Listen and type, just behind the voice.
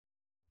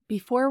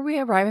Before we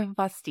arrive at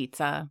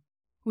Vostitsa,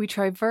 we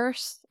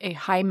traverse a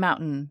high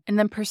mountain and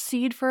then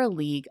proceed for a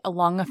league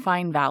along a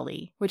fine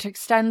valley, which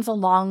extends a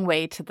long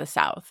way to the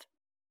south.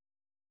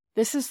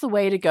 This is the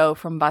way to go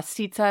from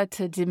Vostitsa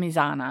to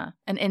Dimizana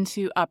and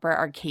into Upper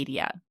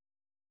Arcadia.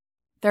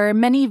 There are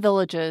many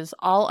villages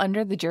all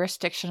under the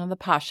jurisdiction of the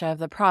Pasha of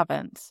the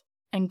province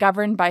and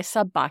governed by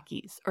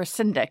subbakis or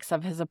syndics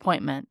of his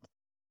appointment.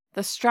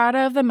 The strata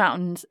of the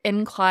mountains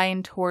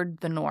incline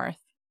toward the north,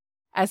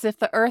 as if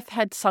the earth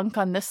had sunk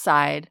on this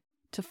side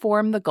to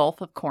form the Gulf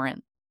of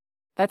Corinth.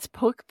 That's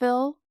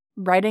Tocqueville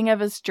writing of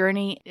his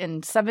journey in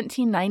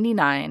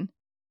 1799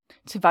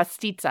 to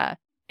Vostitsa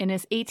in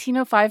his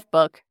 1805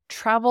 book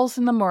Travels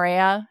in the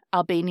Morea,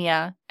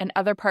 Albania, and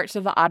Other Parts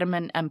of the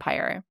Ottoman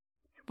Empire,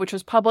 which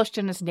was published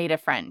in his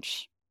native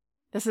French.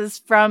 This is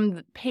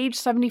from page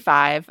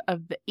 75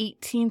 of the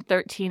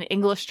 1813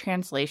 English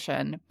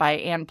translation by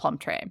Anne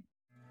Plumtree.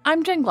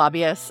 I'm Jen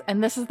Globius,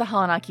 and this is the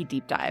Hellenaki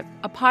Deep Dive,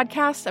 a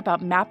podcast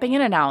about mapping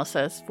and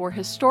analysis for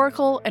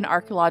historical and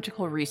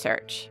archaeological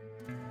research.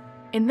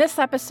 In this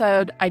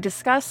episode, I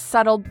discuss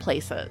settled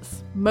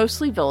places,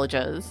 mostly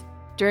villages,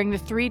 during the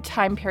 3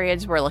 time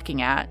periods we're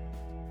looking at,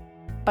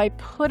 by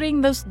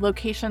putting those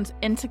locations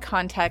into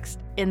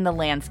context in the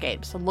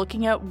landscape. So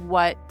looking at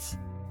what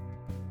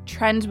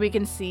trends we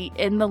can see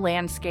in the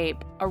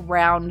landscape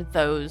around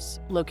those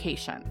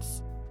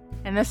locations.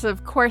 And this,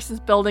 of course, is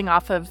building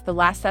off of the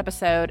last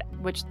episode,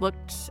 which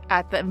looked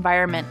at the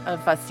environment of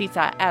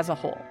Vostitsa as a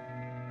whole.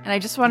 And I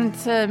just wanted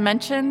to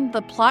mention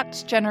the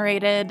plots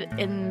generated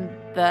in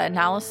the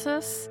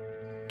analysis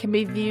can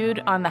be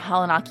viewed on the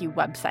Hellenaki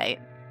website.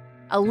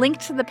 A link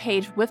to the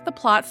page with the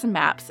plots and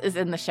maps is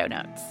in the show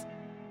notes.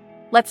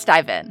 Let's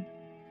dive in.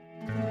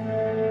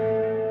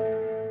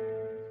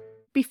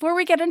 Before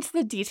we get into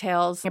the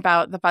details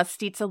about the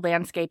Vostitsa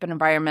landscape and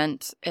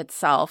environment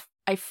itself,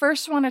 I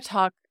first want to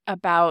talk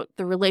about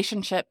the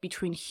relationship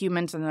between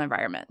humans and the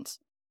environment.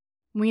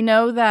 We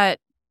know that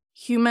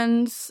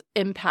humans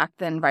impact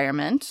the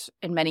environment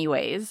in many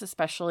ways,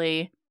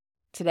 especially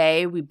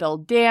today. We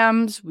build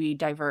dams, we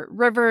divert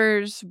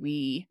rivers,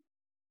 we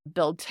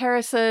build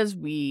terraces,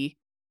 we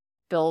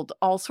build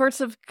all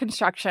sorts of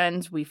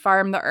constructions, we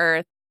farm the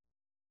earth,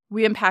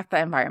 we impact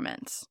the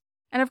environment.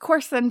 And of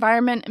course, the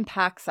environment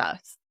impacts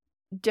us.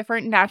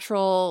 Different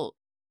natural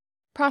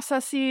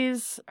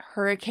processes,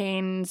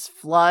 hurricanes,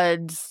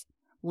 floods,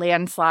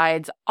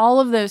 landslides, all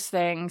of those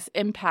things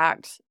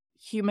impact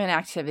human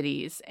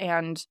activities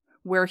and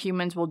where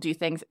humans will do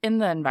things in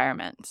the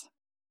environment.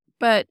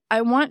 But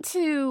I want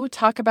to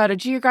talk about a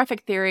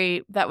geographic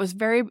theory that was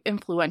very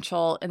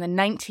influential in the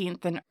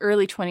 19th and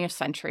early 20th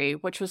century,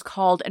 which was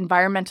called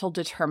environmental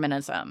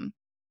determinism.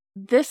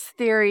 This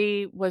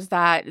theory was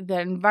that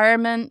the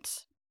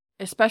environment,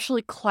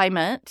 especially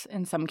climate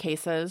in some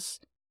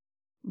cases,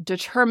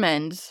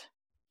 determined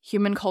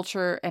human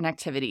culture and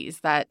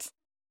activities, that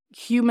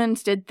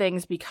humans did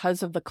things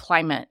because of the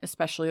climate,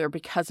 especially, or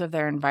because of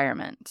their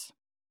environment.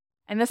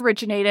 And this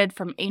originated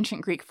from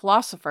ancient Greek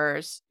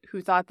philosophers who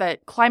thought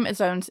that climate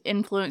zones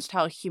influenced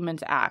how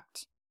humans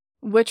act,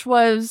 which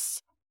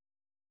was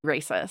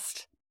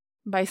racist,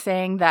 by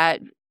saying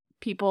that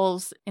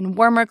peoples in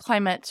warmer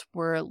climates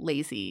were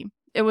lazy.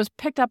 It was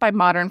picked up by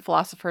modern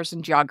philosophers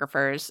and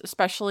geographers,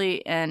 especially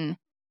in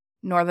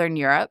Northern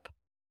Europe,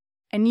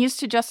 and used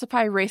to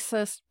justify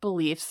racist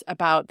beliefs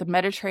about the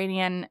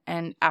Mediterranean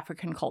and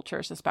African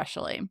cultures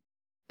especially.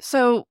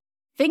 So,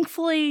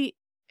 thankfully,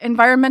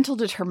 environmental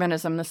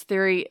determinism, this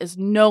theory, is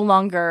no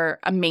longer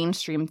a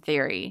mainstream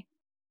theory,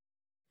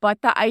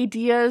 but the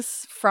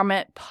ideas from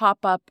it pop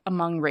up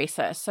among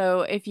racists.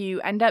 So if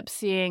you end up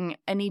seeing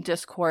any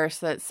discourse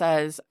that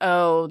says,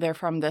 oh, they're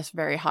from this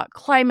very hot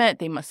climate,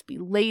 they must be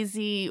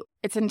lazy,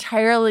 it's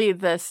entirely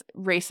this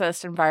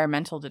racist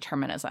environmental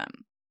determinism.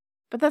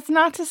 But that's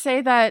not to say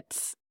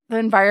that the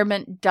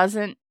environment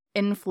doesn't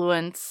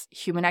influence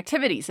human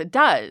activities. It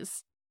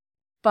does.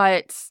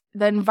 But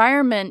the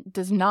environment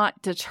does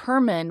not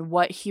determine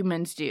what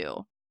humans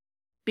do.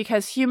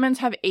 Because humans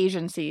have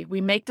agency,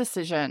 we make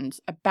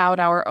decisions about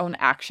our own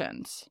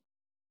actions.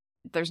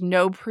 There's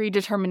no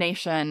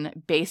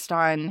predetermination based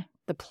on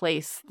the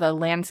place, the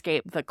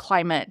landscape, the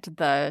climate,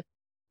 the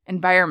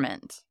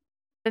environment.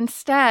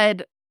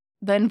 Instead,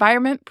 the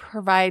environment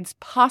provides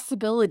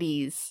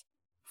possibilities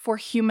for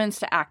humans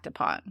to act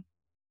upon.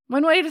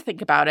 One way to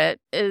think about it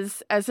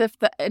is as if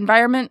the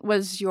environment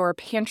was your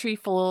pantry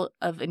full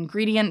of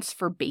ingredients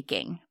for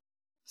baking.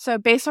 So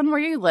based on where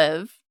you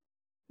live,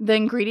 the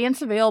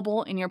ingredients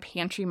available in your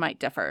pantry might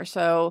differ.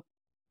 So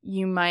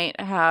you might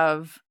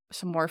have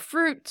some more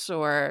fruits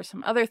or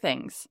some other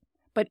things.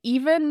 But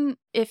even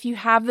if you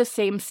have the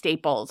same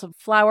staples of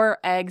flour,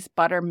 eggs,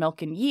 butter,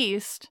 milk, and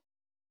yeast,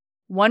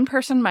 one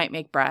person might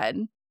make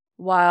bread,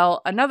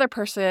 while another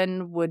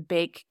person would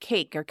bake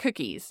cake or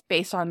cookies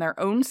based on their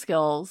own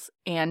skills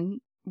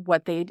and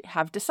what they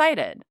have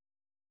decided.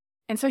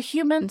 And so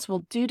humans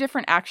will do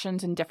different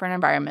actions in different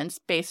environments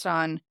based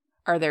on,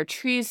 are there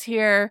trees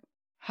here?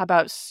 How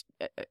about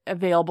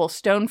available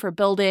stone for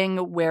building?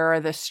 Where are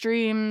the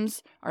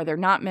streams? Are there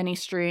not many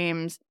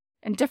streams?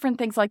 and different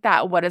things like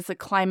that. What is the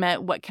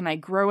climate? What can I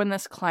grow in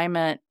this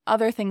climate?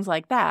 Other things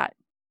like that.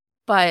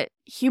 But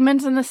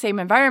humans in the same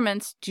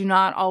environments do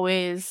not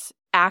always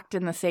act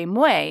in the same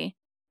way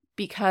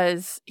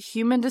because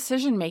human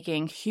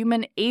decision-making,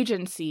 human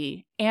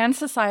agency, and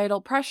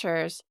societal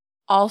pressures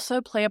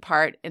also play a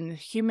part in the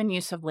human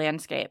use of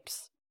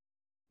landscapes.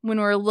 When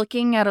we're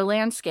looking at a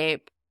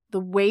landscape, the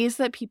ways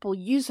that people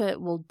use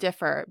it will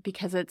differ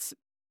because it's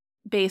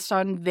based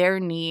on their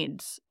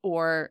needs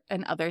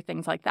and other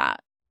things like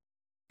that.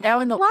 Now,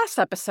 in the last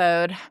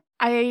episode,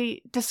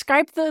 I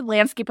described the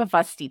landscape of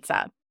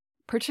Vostitsa,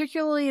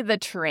 particularly the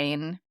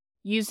terrain,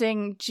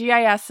 using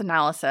GIS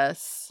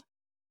analysis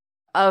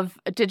of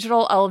a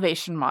digital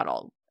elevation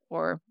model,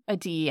 or a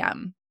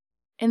DEM.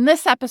 In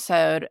this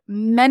episode,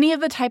 many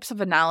of the types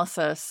of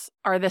analysis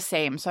are the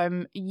same. So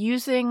I'm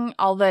using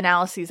all the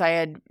analyses I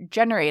had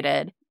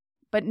generated,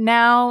 but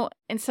now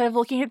instead of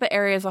looking at the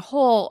area as a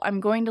whole, I'm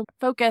going to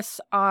focus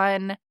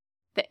on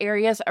the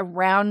areas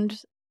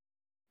around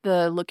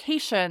the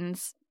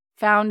locations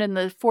found in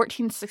the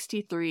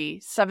 1463,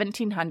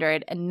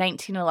 1700, and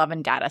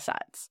 1911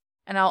 datasets.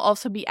 And I'll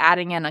also be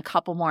adding in a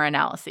couple more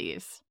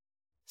analyses.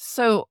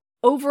 So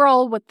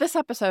overall, what this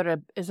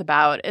episode is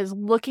about is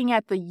looking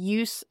at the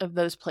use of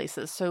those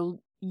places, so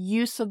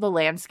use of the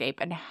landscape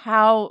and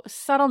how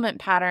settlement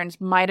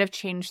patterns might have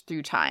changed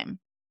through time.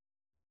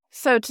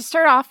 So to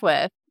start off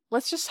with,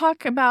 let's just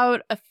talk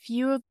about a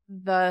few of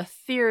the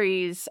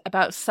theories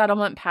about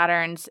settlement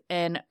patterns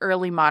in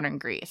early modern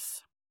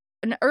Greece.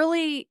 An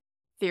early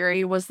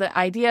theory was the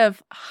idea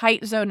of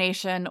height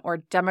zonation or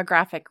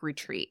demographic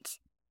retreat,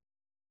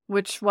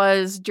 which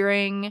was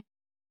during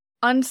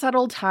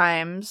unsettled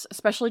times,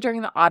 especially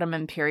during the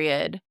Ottoman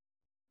period,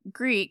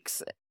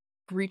 Greeks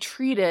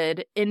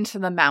retreated into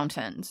the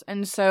mountains.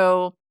 And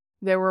so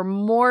there were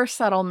more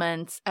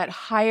settlements at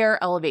higher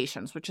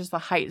elevations, which is the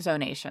height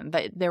zonation.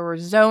 That there were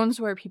zones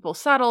where people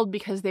settled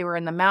because they were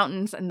in the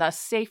mountains and thus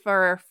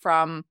safer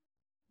from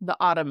the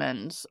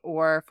Ottomans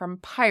or from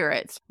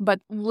pirates.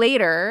 But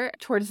later,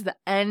 towards the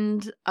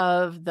end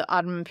of the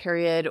Ottoman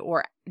period,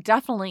 or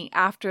definitely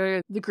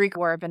after the Greek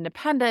War of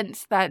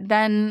Independence, that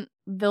then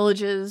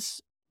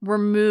villages were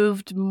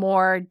moved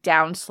more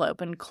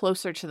downslope and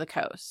closer to the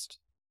coast.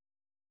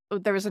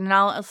 There was an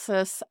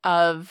analysis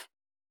of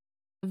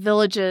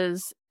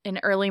villages in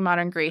early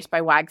modern Greece by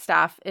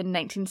Wagstaff in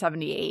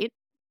 1978.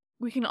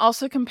 We can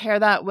also compare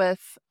that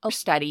with a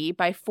study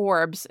by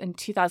Forbes in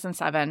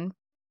 2007,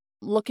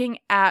 looking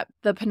at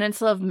the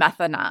peninsula of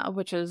Methana,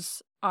 which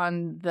is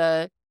on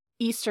the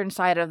eastern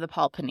side of the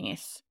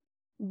Peloponnese,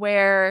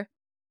 where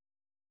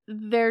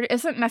there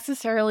isn't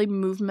necessarily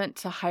movement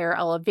to higher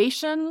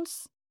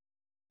elevations,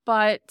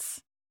 but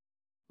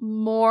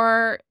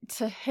more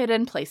to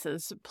hidden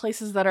places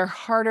that are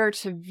harder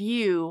to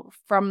view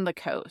from the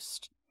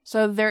coast.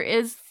 So there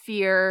is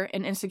fear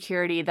and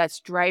insecurity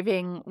that's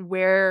driving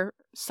where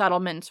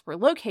settlements were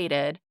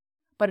located,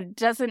 but it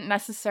doesn't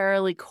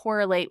necessarily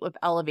correlate with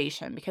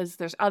elevation because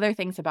there's other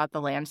things about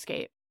the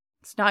landscape.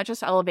 It's not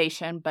just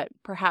elevation, but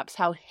perhaps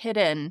how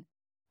hidden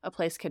a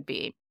place could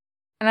be.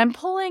 And I'm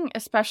pulling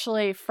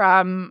especially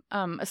from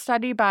a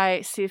study by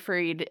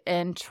Siegfried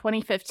in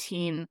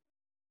 2015,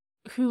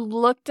 who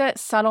looked at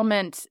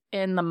settlement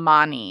in the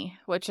Mani,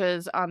 which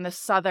is on the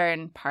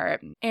southern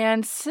part.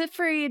 And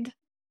Siegfried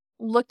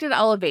looked at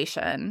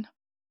elevation,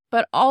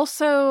 but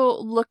also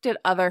looked at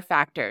other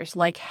factors,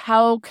 like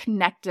how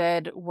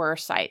connected were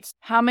sites.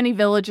 How many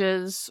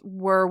villages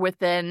were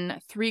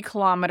within 3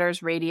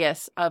 kilometers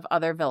radius of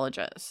other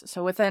villages?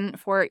 So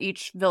for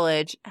each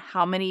village,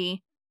 how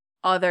many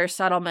other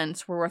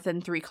settlements were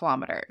within 3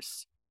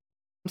 kilometers?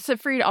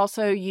 Siegfried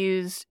also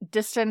used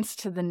distance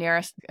to the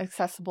nearest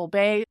accessible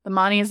bay. The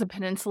Mani is a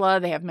peninsula.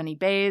 They have many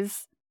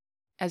bays.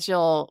 As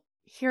you'll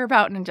hear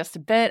about in just a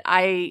bit,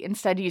 I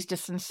instead used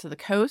distance to the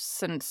coast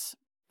since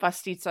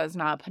Vostitsa is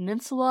not a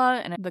peninsula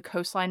and the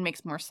coastline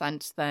makes more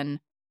sense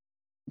than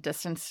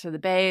distance to the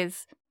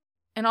bays.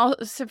 And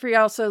Siegfried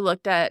also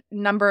looked at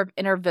number of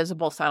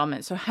intervisible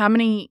settlements. So how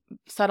many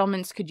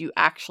settlements could you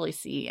actually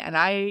see? And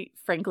I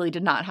frankly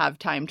did not have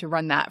time to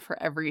run that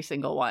for every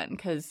single one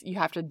because you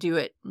have to do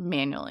it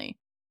manually.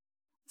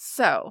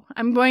 So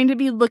I'm going to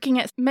be looking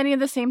at many of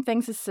the same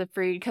things as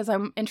Siegfried because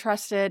I'm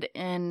interested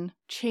in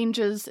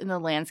changes in the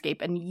landscape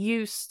and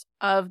use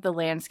of the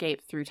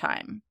landscape through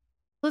time.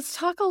 Let's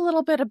talk a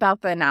little bit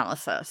about the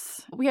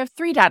analysis. We have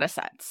 3 data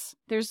sets.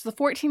 There's the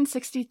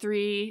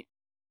 1463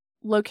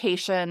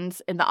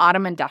 locations in the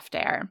Ottoman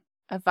Defter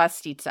of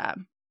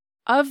Vostitsa.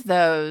 Of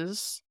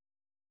those,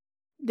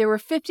 there were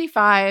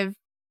 55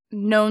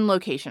 known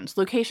locations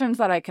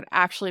that I could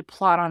actually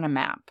plot on a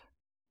map.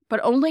 But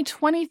only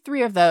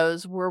 23 of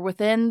those were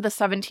within the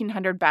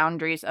 1700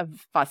 boundaries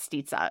of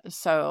Vostitsa,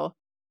 so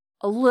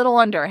a little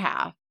under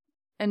half,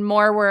 and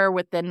more were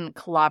within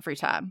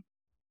Kalavrita.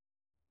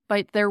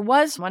 But there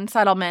was one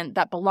settlement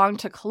that belonged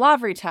to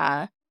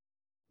Kalavrita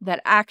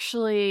that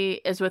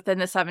actually is within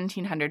the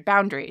 1700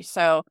 boundary.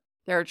 So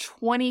there are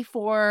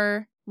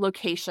 24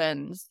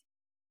 locations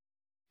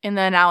in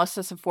the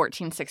analysis of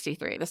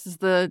 1463. This is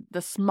the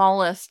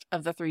smallest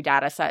of the 3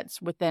 data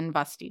sets within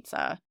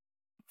Vostitsa.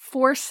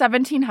 For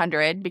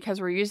 1700, because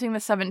we're using the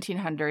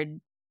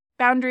 1700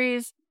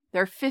 boundaries,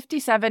 there are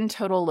 57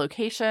 total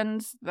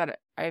locations that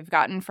I've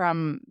gotten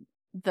from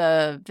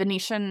the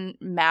Venetian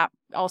map,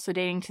 also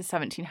dating to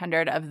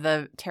 1700, of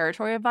the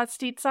territory of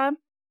Vostitsa.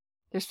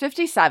 There's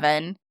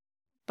 57,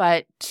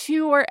 but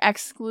 2 are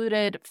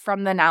excluded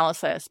from the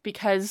analysis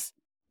because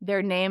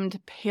they're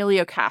named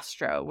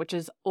Paleocastro, which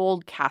is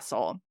Old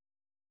Castle.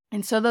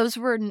 And so those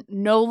were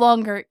no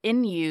longer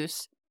in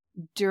use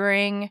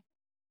during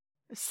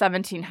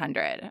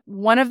 1700.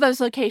 One of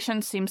those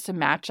locations seems to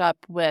match up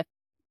with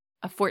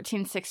a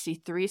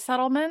 1463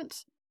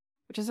 settlement,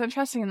 which is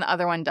interesting, and the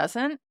other one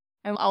doesn't.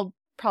 And I'll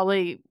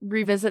probably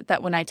revisit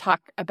that when I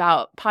talk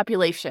about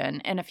population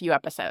in a few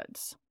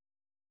episodes.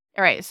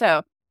 All right,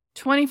 so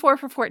 24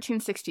 for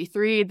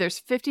 1463. There's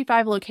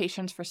 55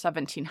 locations for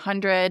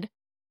 1700.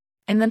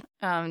 And then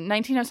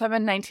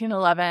 1907,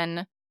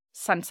 1911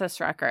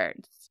 census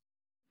records.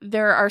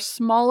 There are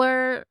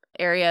smaller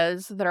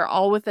areas that are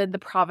all within the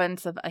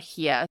province of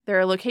Achia. There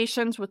are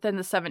locations within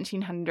the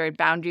 1700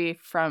 boundary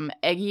from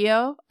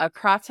Egio,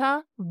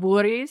 Akrata,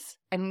 Buris,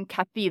 and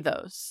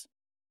Kathidos.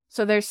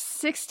 So there's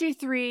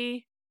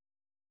 63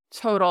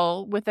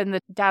 total within the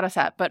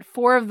dataset, but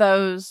 4 of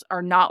those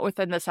are not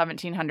within the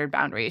 1700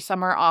 boundary.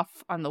 Some are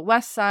off on the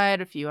west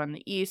side, a few on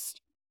the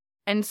east.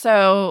 And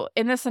so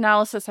in this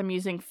analysis, I'm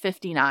using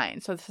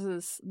 59. So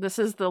this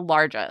is the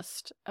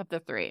largest of the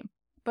 3,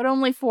 but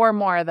only 4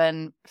 more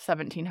than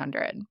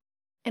 1700.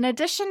 In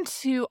addition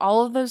to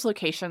all of those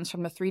locations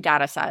from the 3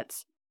 data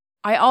sets,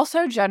 I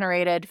also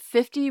generated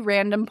 50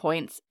 random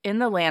points in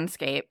the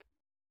landscape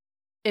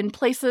in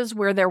places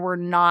where there were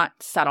not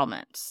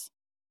settlements.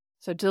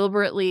 So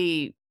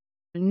deliberately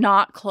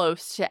not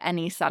close to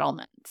any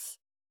settlements.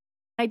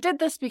 I did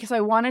this because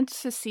I wanted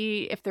to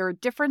see if there were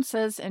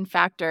differences in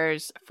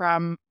factors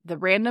from the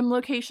random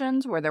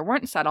locations where there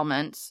weren't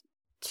settlements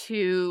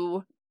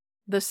to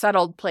the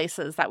settled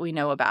places that we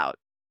know about.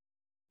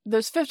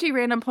 Those 50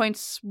 random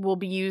points will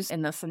be used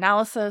in this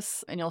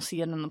analysis, and you'll see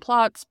it in the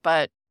plots,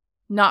 but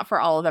not for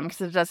all of them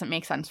because it doesn't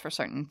make sense for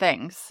certain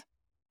things.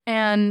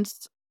 And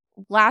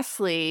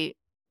lastly,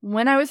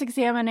 when I was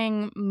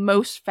examining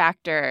most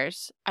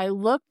factors, I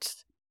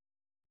looked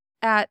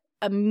at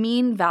a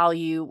mean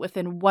value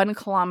within 1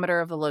 kilometer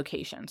of the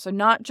location. So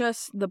not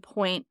just the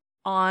point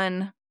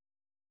on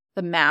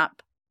the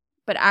map,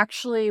 but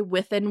actually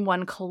within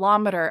 1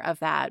 kilometer of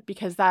that,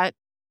 because that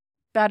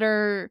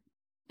better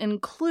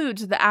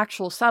includes the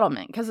actual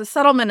settlement. Because a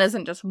settlement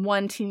isn't just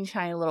one teeny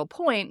tiny little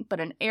point,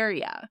 but an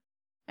area.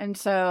 And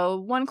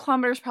so 1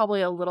 kilometer is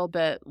probably a little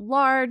bit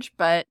large,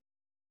 but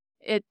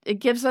it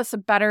gives us a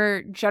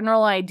better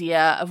general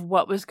idea of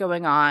what was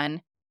going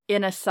on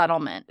in a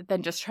settlement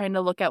than just trying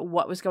to look at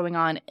what was going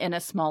on in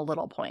a small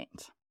little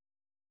point.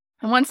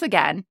 And once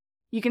again,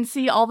 you can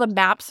see all the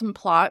maps and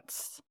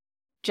plots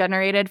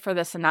generated for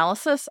this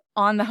analysis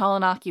on the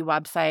Hellenaki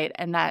website,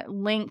 and that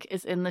link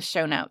is in the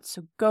show notes.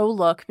 So go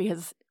look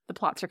because the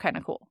plots are kind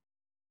of cool.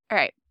 All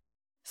right.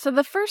 So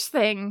the first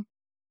thing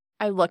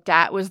I looked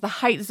at was the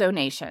height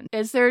zonation.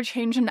 Is there a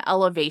change in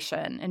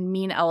elevation and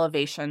mean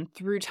elevation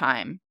through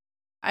time?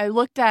 I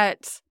looked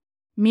at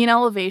mean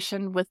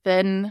elevation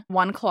within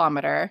 1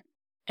 kilometer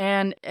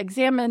and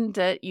examined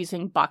it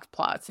using box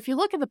plots. If you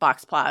look at the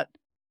box plot,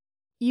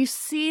 you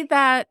see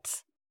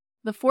that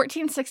the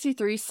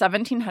 1463,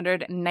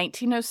 1700, and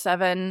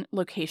 1907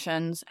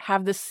 locations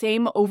have the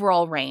same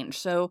overall range.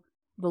 So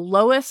the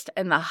lowest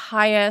and the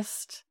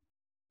highest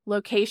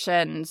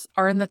locations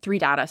are in the 3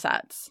 data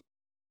sets.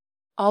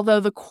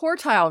 Although the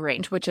quartile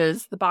range, which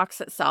is the box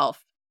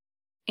itself,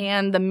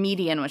 and the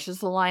median, which is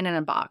the line in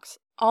a box,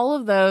 all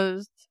of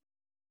those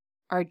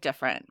are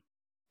different.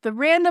 The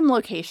random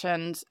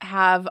locations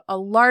have a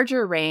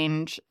larger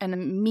range and a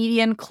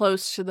median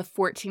close to the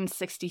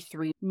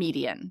 1463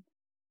 median.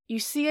 You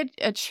see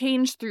a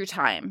change through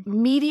time.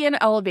 Median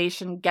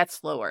elevation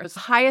gets lower. It's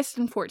highest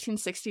in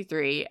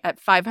 1463 at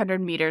 500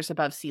 meters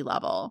above sea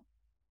level.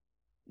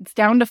 It's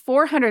down to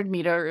 400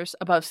 meters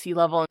above sea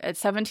level at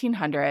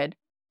 1700.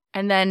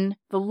 And then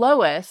the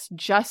lowest,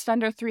 just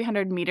under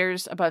 300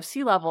 meters above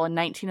sea level in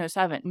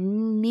 1907.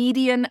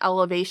 Median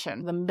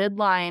elevation, the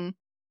midline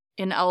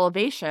in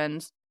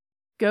elevations,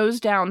 goes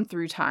down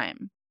through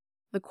time.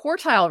 The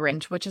quartile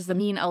range, which is the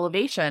mean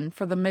elevation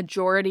for the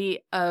majority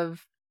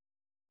of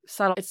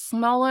it's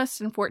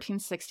smallest in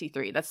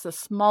 1463. That's the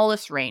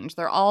smallest range.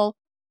 They're all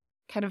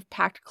kind of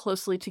packed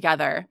closely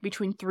together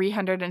between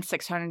 300 and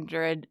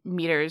 600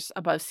 meters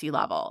above sea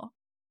level.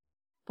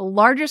 The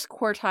largest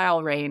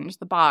quartile range,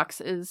 the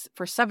box, is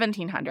for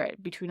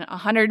 1700, between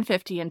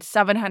 150 and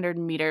 700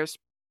 meters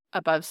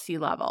above sea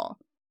level.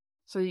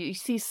 So you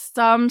see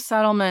some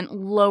settlement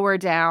lower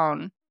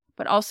down,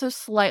 but also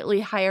slightly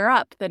higher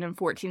up than in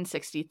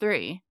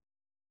 1463.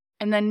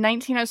 And then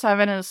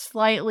 1907 is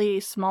slightly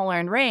smaller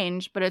in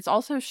range, but it's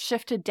also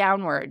shifted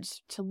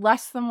downwards to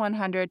less than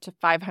 100 to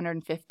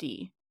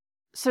 550.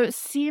 So it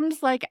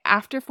seems like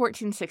after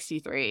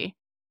 1463,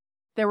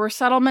 There were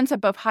settlements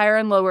at both higher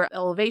and lower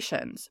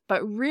elevations,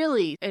 but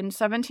really in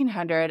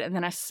 1700 and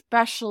then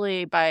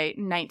especially by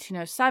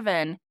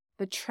 1907,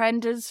 the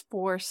trend is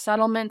for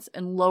settlements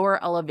in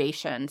lower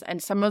elevations,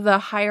 and some of the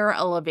higher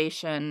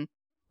elevation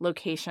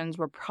locations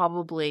were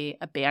probably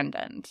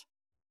abandoned.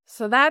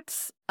 So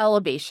that's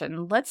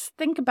elevation. Let's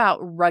think about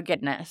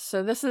ruggedness.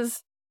 So this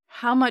is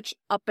how much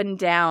up and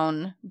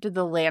down did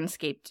the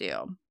landscape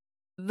do?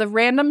 The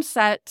random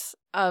set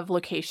of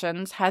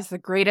locations has the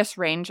greatest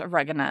range of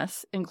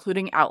ruggedness,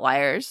 including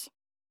outliers.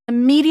 The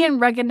median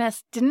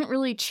ruggedness didn't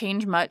really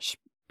change much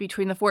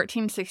between the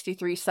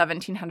 1463,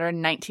 1700,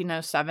 and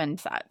 1907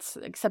 sets,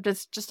 except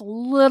it's just a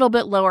little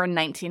bit lower in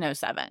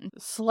 1907.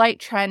 Slight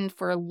trend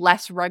for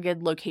less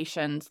rugged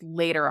locations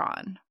later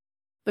on.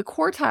 The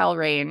quartile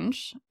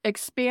range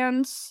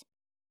expands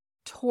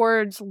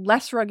towards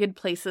less rugged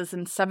places in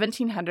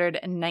 1700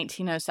 and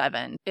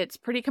 1907. It's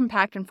pretty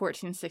compact in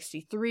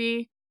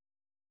 1463,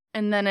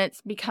 and then it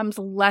becomes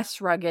less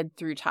rugged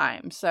through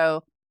time.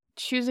 So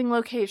choosing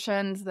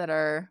locations that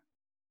are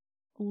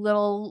a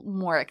little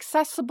more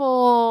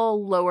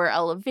accessible, lower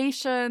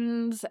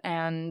elevations,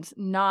 and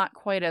not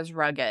quite as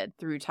rugged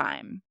through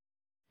time.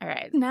 All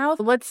right, now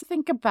let's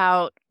think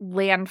about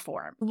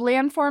landform.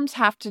 Landforms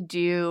have to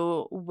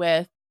do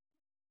with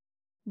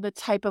the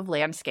type of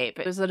landscape.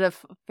 Is it a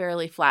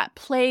fairly flat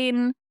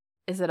plain?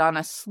 Is it on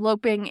a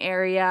sloping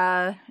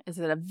area? Is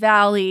it a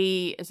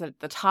valley? Is it at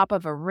the top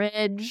of a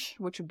ridge,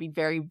 which would be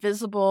very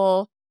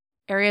visible?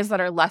 Areas that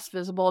are less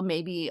visible,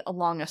 maybe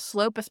along a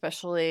slope,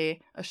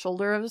 especially a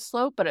shoulder of a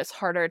slope, but it's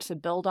harder to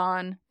build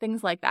on,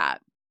 things like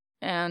that.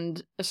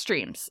 And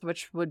streams,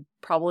 which would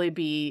probably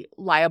be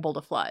liable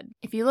to flood.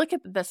 If you look at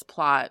this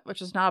plot,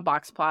 which is not a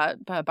box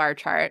plot, but a bar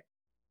chart,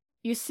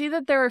 you see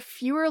that there are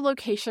fewer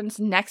locations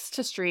next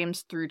to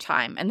streams through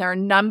time, and there are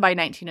none by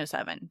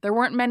 1907. There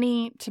weren't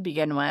many to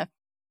begin with,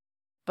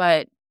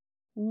 but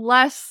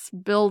less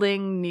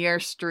building near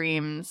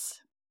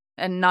streams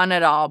and none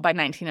at all by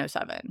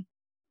 1907.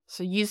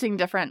 So using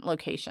different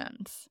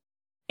locations.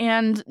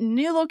 And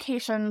new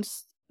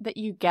locations that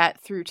you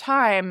get through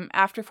time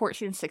after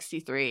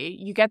 1463,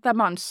 you get them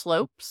on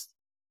slopes,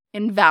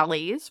 in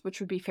valleys, which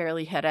would be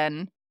fairly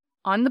hidden,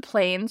 on the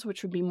plains,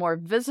 which would be more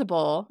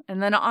visible,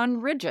 and then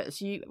on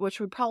ridges, which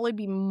would probably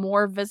be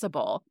more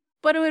visible.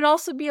 But it would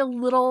also be a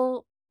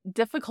little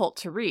difficult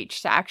to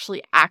reach to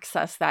actually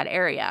access that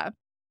area.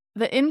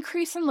 The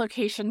increase in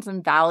locations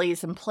in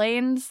valleys and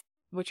plains,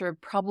 which are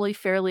probably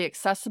fairly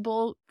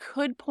accessible,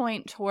 could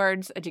point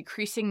towards a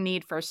decreasing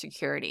need for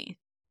security.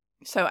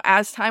 So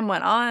as time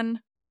went on,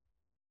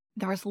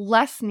 there was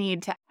less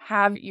need to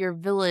have your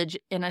village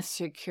in a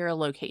secure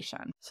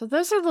location. So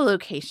those are the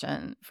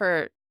location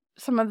for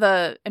some of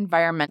the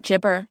environment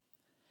gibber.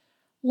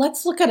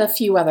 Let's look at a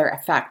few other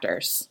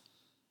factors.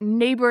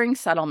 Neighboring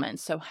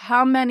settlements. So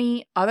how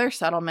many other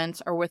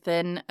settlements are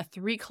within a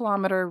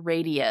 3-kilometer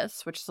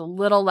radius, which is a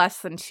little less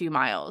than 2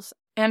 miles.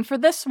 And for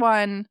this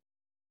one,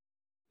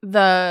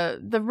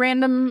 the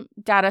random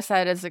data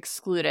set is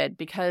excluded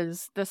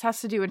because this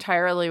has to do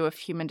entirely with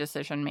human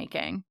decision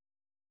making.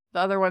 The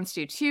other ones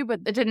do too,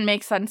 but it didn't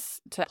make sense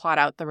to plot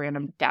out the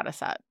random data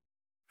set.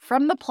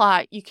 From the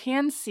plot, you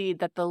can see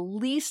that the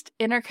least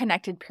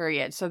interconnected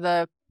period, so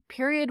the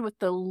period with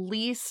the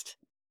least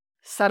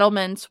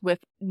settlements with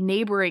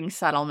neighboring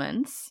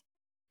settlements,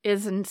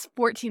 is in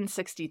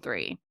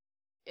 1463.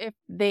 If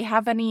they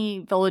have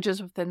any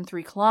villages within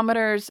 3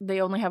 kilometers, they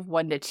only have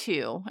 1 to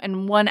 2,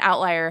 and one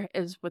outlier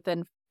is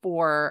within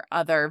 4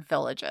 other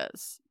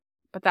villages.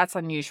 But that's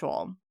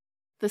unusual.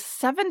 The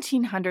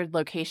 1700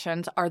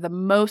 locations are the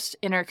most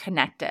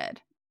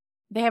interconnected.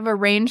 They have a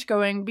range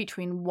going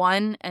between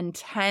 1 and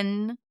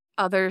 10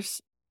 other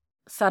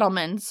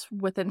settlements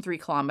within 3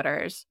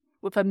 kilometers,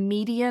 with a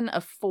median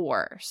of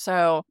 4.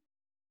 So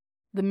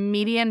the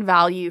median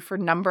value for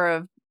number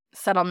of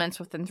settlements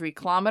within 3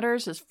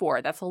 kilometers is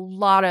 4. That's a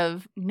lot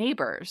of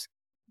neighbors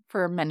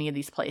for many of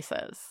these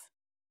places.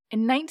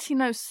 In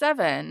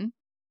 1907,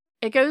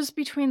 it goes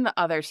between the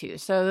other two.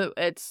 So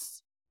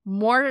it's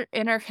more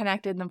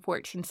interconnected than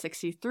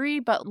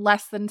 1463, but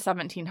less than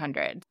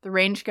 1700. The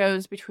range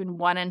goes between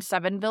 1 and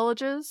 7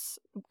 villages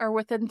are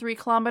within 3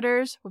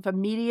 kilometers, with a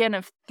median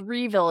of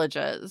 3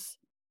 villages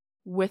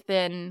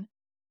within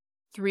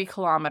 3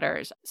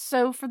 kilometers.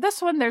 So for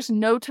this one, there's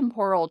no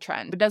temporal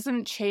trend. It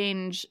doesn't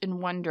change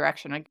in one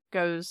direction. It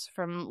goes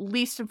from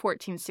least in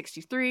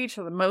 1463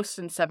 to the most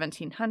in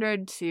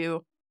 1700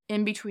 to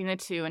in between the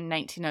two in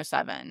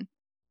 1907.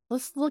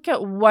 Let's look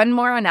at one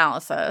more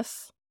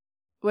analysis,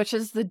 which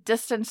is the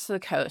distance to the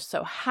coast.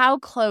 So how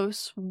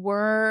close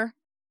were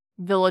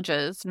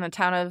villages in the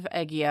town of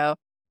Eggio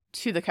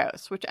to the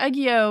coast, which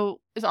Eggio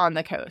is on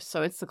the coast,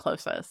 so it's the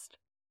closest.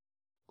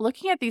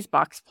 Looking at these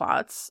box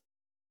plots,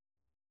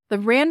 the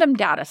random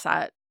data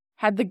set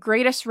had the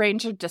greatest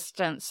range of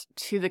distance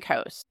to the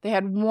coast. They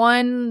had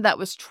one that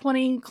was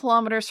 20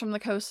 kilometers from the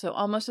coast, so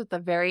almost at the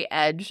very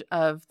edge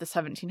of the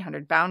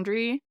 1700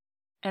 boundary,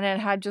 and it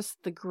had just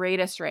the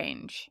greatest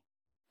range.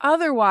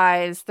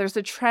 Otherwise, there's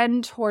a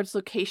trend towards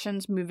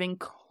locations moving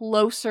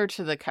closer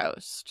to the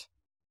coast.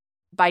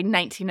 by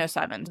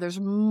 1907. There's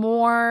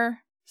more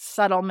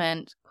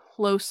settlement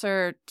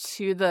closer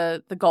to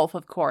the Gulf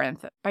of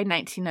Corinth by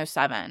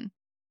 1907.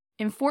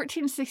 In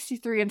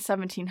 1463 and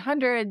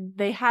 1700,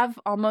 they have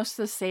almost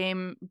the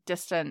same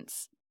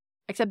distance,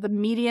 except the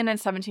median in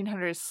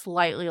 1700 is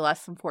slightly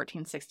less than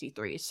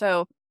 1463.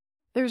 So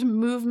there's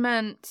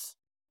movement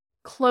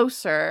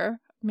closer,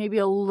 maybe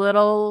a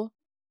little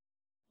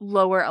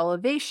lower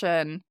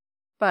elevation,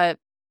 but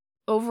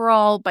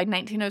overall, by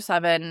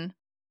 1907,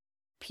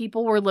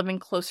 people were living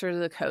closer to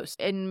the coast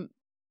in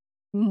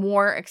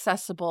more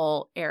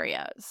accessible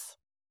areas.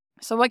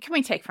 So what can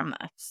we take from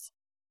this?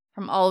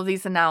 From all of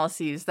these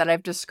analyses that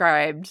I've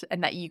described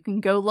and that you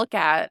can go look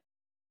at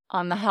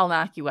on the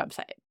Hellenaki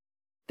website.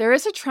 There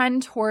is a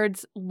trend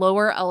towards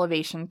lower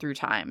elevation through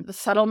time. The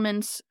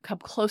settlements come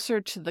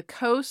closer to the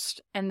coast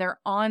and they're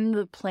on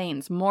the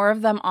plains, more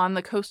of them on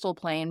the coastal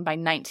plain by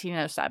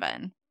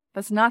 1907.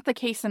 That's not the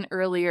case in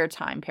earlier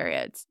time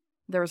periods.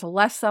 There was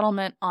less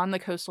settlement on the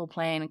coastal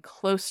plain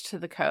close to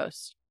the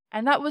coast.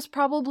 And that was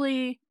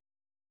probably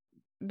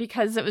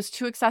because it was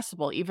too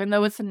accessible. Even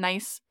though it's a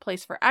nice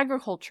place for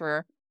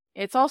agriculture,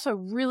 it's also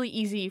really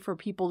easy for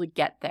people to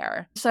get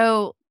there.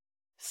 So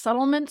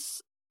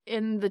settlements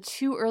in the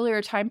two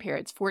earlier time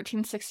periods,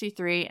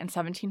 1463 and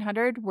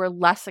 1700, were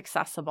less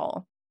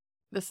accessible.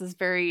 This is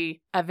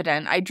very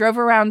evident. I drove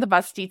around the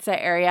Vostitsa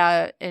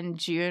area in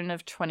June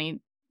of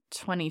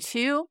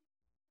 2022.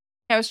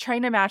 I was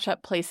trying to match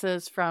up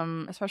places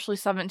from especially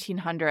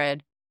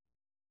 1700,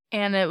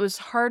 and it was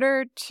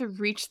harder to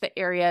reach the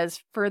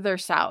areas further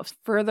south,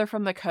 further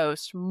from the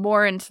coast,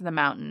 more into the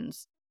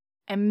mountains.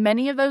 And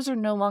many of those are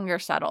no longer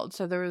settled,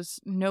 so there was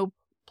no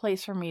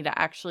place for me to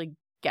actually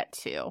get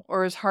to,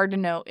 or it was hard to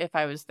know if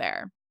I was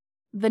there.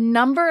 The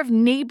number of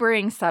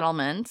neighboring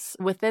settlements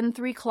within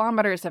 3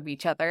 kilometers of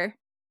each other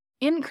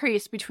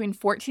increased between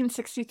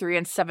 1463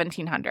 and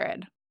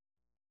 1700.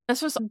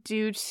 This was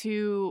due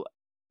to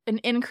an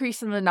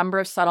increase in the number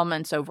of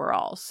settlements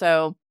overall.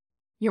 So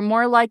you're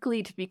more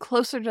likely to be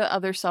closer to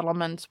other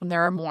settlements when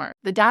there are more.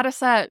 The data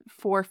set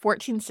for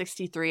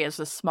 1463 is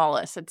the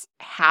smallest. It's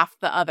half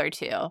the other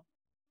two.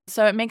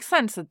 So it makes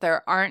sense that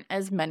there aren't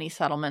as many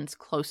settlements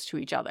close to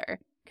each other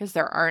because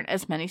there aren't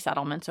as many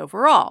settlements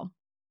overall.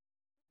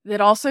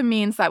 It also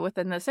means that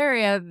within this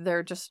area,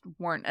 there just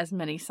weren't as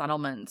many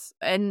settlements,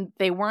 and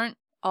they weren't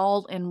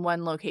all in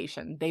one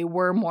location. They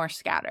were more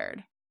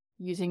scattered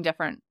using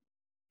different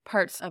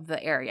parts of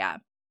the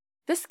area.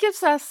 This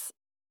gives us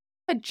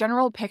a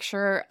general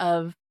picture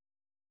of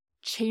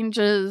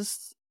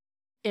changes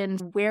in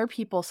where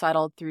people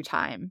settled through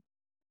time.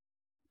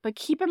 But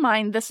keep in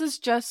mind, this is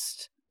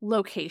just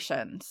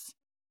locations.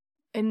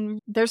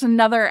 And there's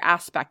another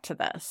aspect to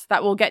this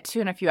that we'll get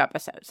to in a few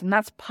episodes, and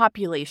that's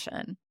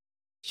population.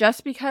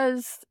 Just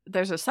because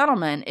there's a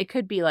settlement, it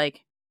could be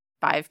like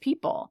 5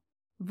 people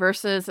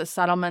versus a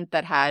settlement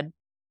that had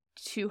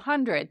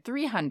 200,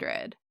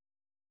 300.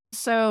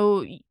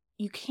 So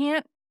you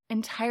can't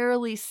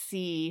entirely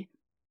see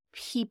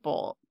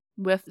people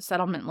with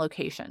settlement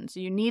locations.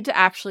 You need to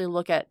actually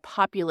look at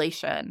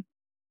population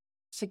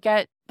to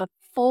get the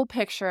full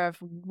picture of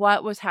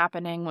what was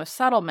happening with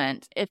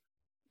settlement if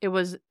it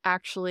was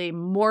actually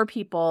more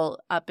people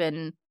up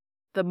in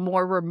the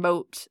more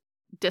remote,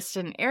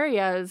 distant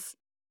areas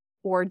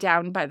or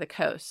down by the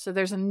coast. So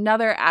there's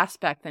another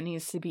aspect that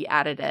needs to be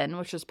added in,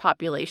 which is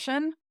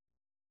population.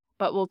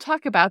 But we'll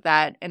talk about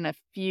that in a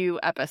few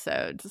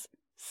episodes.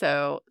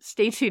 So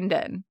stay tuned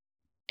in.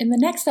 In the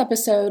next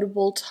episode,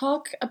 we'll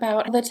talk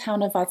about the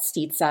town of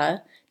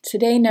Vostitsa,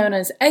 today known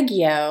as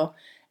Egio,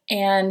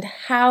 and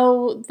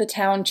how the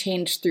town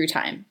changed through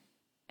time.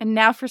 And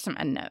now for some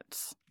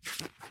endnotes.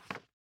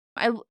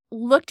 I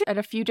looked at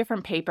a few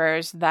different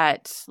papers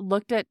that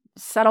looked at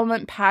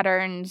settlement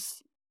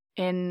patterns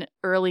in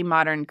early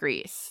modern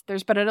Greece.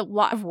 There's been a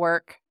lot of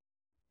work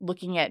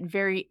looking at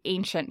very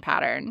ancient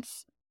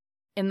patterns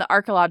in the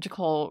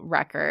archaeological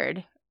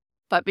record.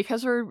 But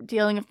because we're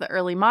dealing with the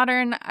early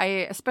modern,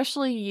 I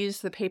especially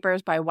used the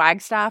papers by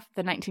Wagstaff,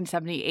 the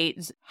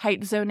 1978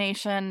 height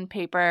zonation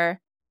paper,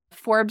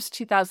 Forbes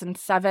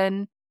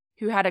 2007,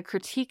 who had a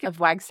critique of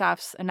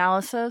Wagstaff's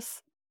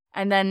analysis,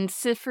 and then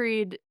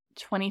Sifrid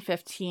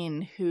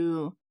 2015,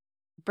 who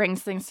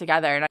brings things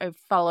together. And I've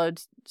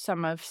followed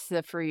some of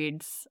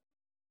Sifrid's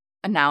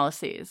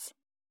analyses.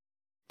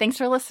 Thanks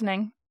for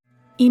listening.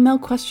 Email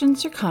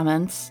questions or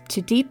comments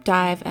to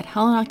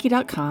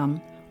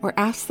deepdive@hellenaki.com or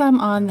ask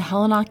them on the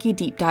Hellenaki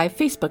Deep Dive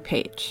Facebook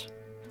page.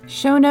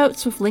 Show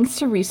notes with links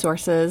to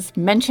resources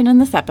mentioned in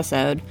this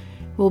episode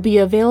will be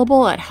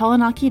available at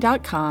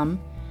hellenaki.com.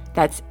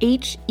 That's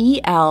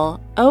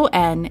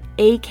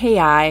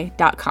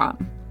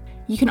HELONAKI.com.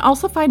 You can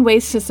also find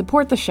ways to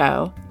support the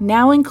show,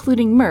 now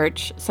including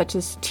merch such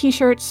as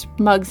t-shirts,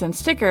 mugs, and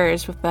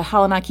stickers with the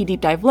Hellenaki Deep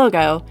Dive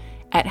logo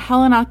at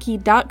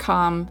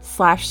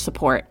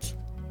hellenaki.com/support.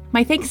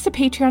 My thanks to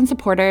Patreon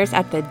supporters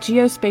at the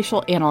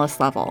geospatial analyst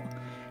level,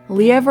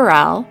 Leah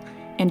Varel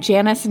and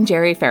Janice and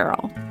Jerry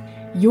Farrell.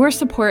 Your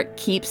support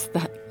keeps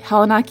the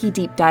Hellenaki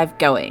Deep Dive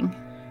going.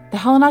 The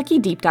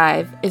Hellenaki Deep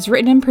Dive is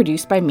written and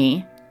produced by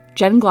me,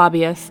 Jen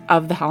Globius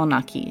of the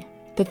Halanaki.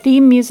 The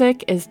theme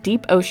music is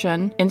Deep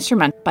Ocean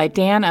Instrument by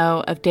Dan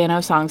O of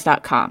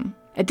danosongs.com.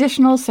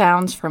 Additional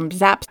sounds from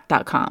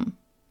zaps.com.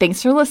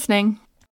 Thanks for listening.